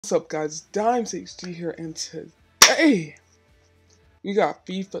What's up, guys? Dimes HG here, and today we got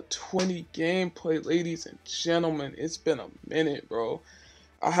FIFA 20 gameplay, ladies and gentlemen. It's been a minute, bro.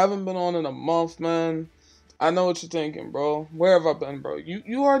 I haven't been on in a month, man. I know what you're thinking, bro. Where have I been, bro?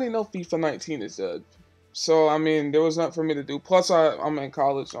 You already know FIFA 19 is dead. So I mean, there was nothing for me to do. Plus, I'm in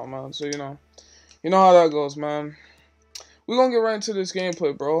college now, man. So you know how that goes, man. We're gonna get right into this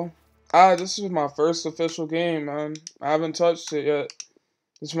gameplay, bro. This is my first official game, man. I haven't touched it yet.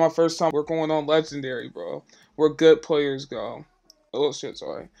 This is my first time. We're going on legendary, bro. Where good players go. Oh shit,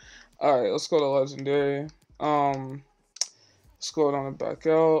 sorry. Alright, let's go to legendary. Let's go down and back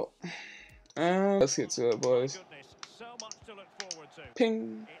out. And let's get to it, boys.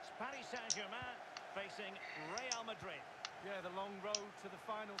 Ping. Yeah, the long road to the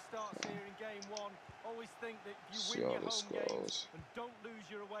final starts here in game one. Always think that you See win how your this home games goes. and don't lose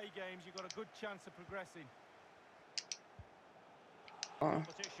your away games. You've got a good chance of progressing.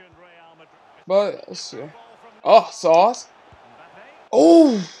 But let's see. Oh, sauce.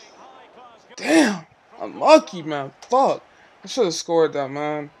 Oh, damn. Unlucky, man. Fuck. I should have scored that,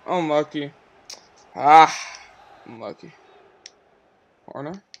 man. Unlucky. Unlucky.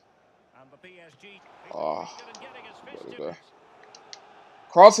 Corner. Oh,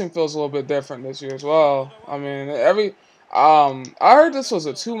 crossing feels a little bit different this year as well. I mean, I heard this was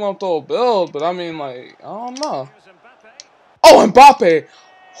a 2-month-old build, but I mean, like, I don't know. Oh, Mbappe!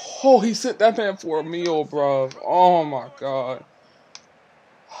 Oh, he sent that man for a meal, bro. Oh my god.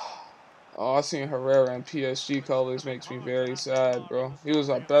 Oh, I seen Herrera in PSG colors makes me very sad, bro. He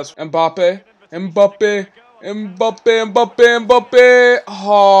was our best. Mbappe, Mbappe, Mbappe, Mbappe, Mbappe.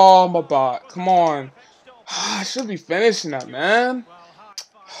 Oh, my bot. Come on. I should be finishing that, man.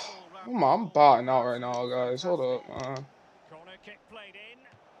 I'm botting out right now, guys. Hold up, man.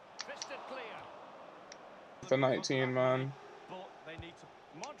 For 19, man.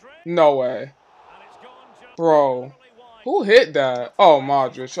 No way. Bro. Who hit that? Oh,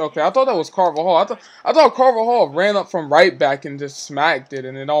 Modric. Okay, I thought that was Carvajal. I thought Carvajal ran up from right back and just smacked it,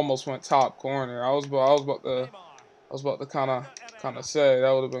 and it almost went top corner. I was about to kind of say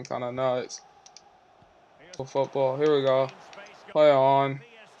that would have been kind of nuts. Football. Here we go. Play on.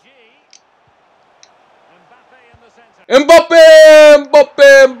 Mbappe!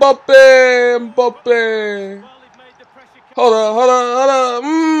 Mbappe! Mbappe! Mbappe! Hold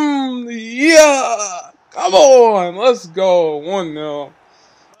on. Yeah! Come on! Let's go. 1-0.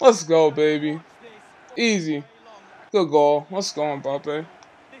 Let's go, baby. Easy. Good goal. Let's go, Mbappe.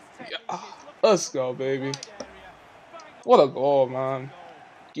 Yeah. Let's go, baby. What a goal, man.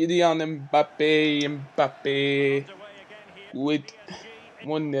 Gideon Mbappe. With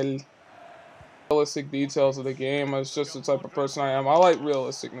 1-0. Realistic details of the game. It's just the type of person I am. I like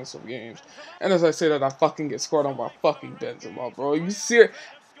realisticness of games. And as I say that, I fucking get scored on by fucking Benzema, bro. You see it?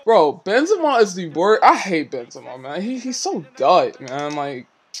 Bro, Benzema is the worst. I hate Benzema, man. He's so gut, man. Like,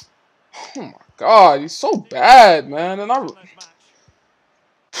 oh my god, he's so bad, man. And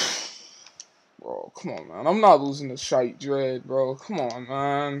bro, come on, man. I'm not losing to shite dread, bro. Come on,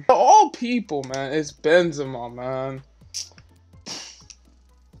 man. Of all people, man, it's Benzema, man.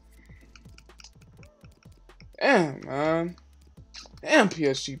 Damn, man. Damn,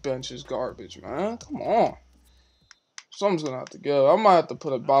 PSG bench is garbage, man. Come on. Something's gonna have to go. I might have to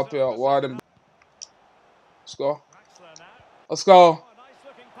put a Mbappe out wide and let's go. Let's go.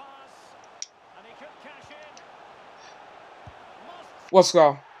 Let's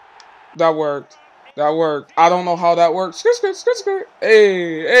go. That worked. That worked. I don't know how that worked. Skirt.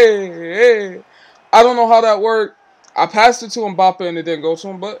 Hey. I don't know how that worked. I passed it to Mbappe and it didn't go to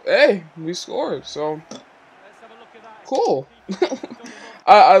him, but hey, we scored. So cool.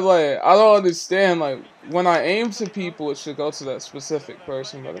 I don't understand, like, when I aim to people it should go to that specific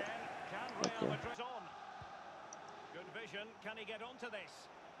person, but okay. Good vision. Can he get onto this?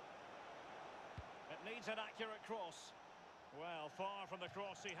 It needs an accurate cross. Well, far from the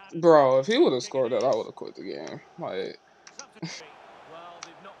cross he had. Bro, if he would have scored that, I would have quit the game. Like, well,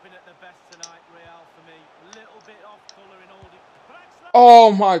 they've not been at their best tonight, Real, for me. A little bit off colour in all the...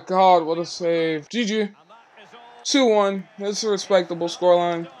 oh my god, what a save. GG. 2-1. It's a respectable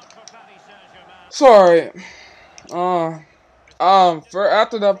scoreline. Sorry. For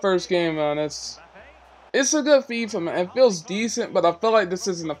after that first game, man, it's a good FIFA, man. It feels decent, but I feel like this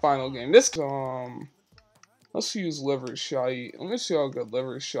isn't the final game. Let's use liver shite. Let me see how good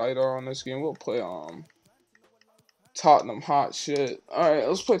liver shite are on this game. We'll play Tottenham hot shit. Alright,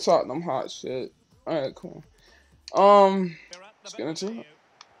 let's play Tottenham hot shit. Alright, cool. Let's get into it.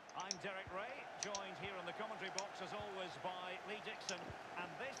 I'm Derek Ray, joined here in the commentary box as always by Lee Dixon, and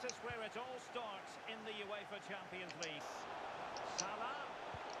this is where it all starts in the UEFA Champions League. Salah,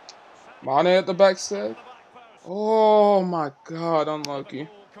 Mane at the back step. Oh my God, unlucky.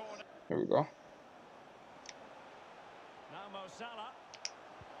 Here we go.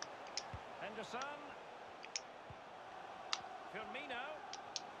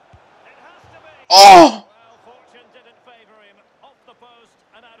 Oh!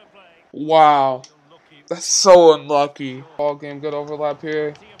 Wow. That's so unlucky. Ball game, good overlap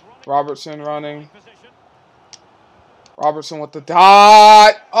here. Robertson running. Robertson with the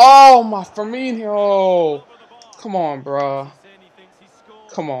dot. Oh, my Firmino. Come on, bro.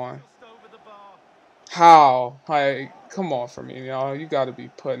 Come on. How? Like, come on, Firmino. You got to be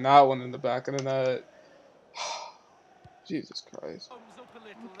putting that one in the back of the net. Jesus Christ.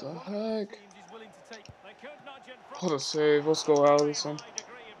 What the heck? What a save. Let's go, Allison.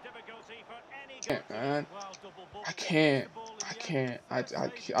 Can't, man. I can't. I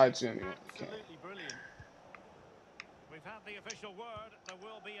genuinely can't. We've had the official word. There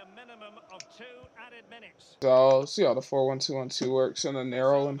will be a minimum of 2 added minutes. So, see how the 4-1-2-1-2 works in the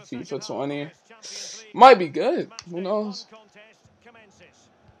narrow in FIFA 20. Might be good. Who knows?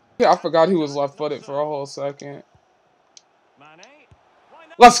 Yeah, I forgot he was left-footed for a whole second.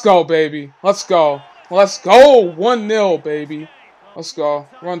 Let's go, baby. Let's go. Let's go. 1-0, baby. Let's go.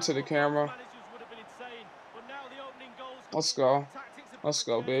 Run to the camera. Let's go. Let's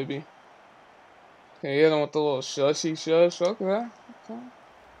go, baby. Okay, hit him with the little shushy shush. Okay.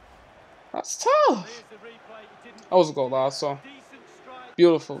 That's tough. That was a goal, also.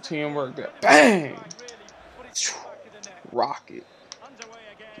 Beautiful teamwork there. Bang! Rocket.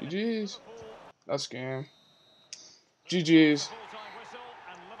 GG's. That's game. GG's.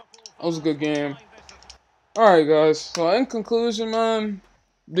 That was a good game. Alright, guys. So, in conclusion, man,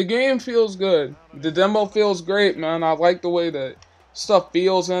 the game feels good. The demo feels great, man. I like the way that stuff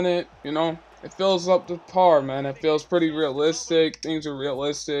feels in it, you know. It feels up to par, man. It feels pretty realistic. Things are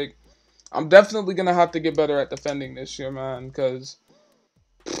realistic. I'm definitely going to have to get better at defending this year, man, because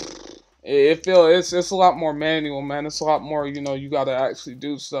it's a lot more manual, man. It's a lot more, you know, you got to actually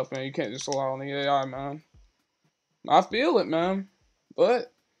do stuff, man. You can't just rely on the AI, man. I feel it, man.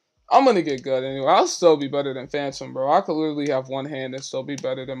 But I'm going to get good anyway. I'll still be better than Phantom, bro. I could literally have one hand and still be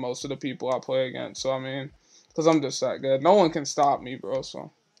better than most of the people I play against. So, I mean, because I'm just that good. No one can stop me, bro.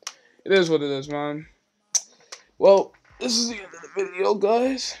 So, it is what it is, man. Well, this is the end of the video,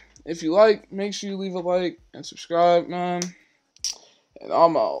 guys. If you like, make sure you leave a like and subscribe, man. And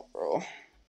I'm out, bro.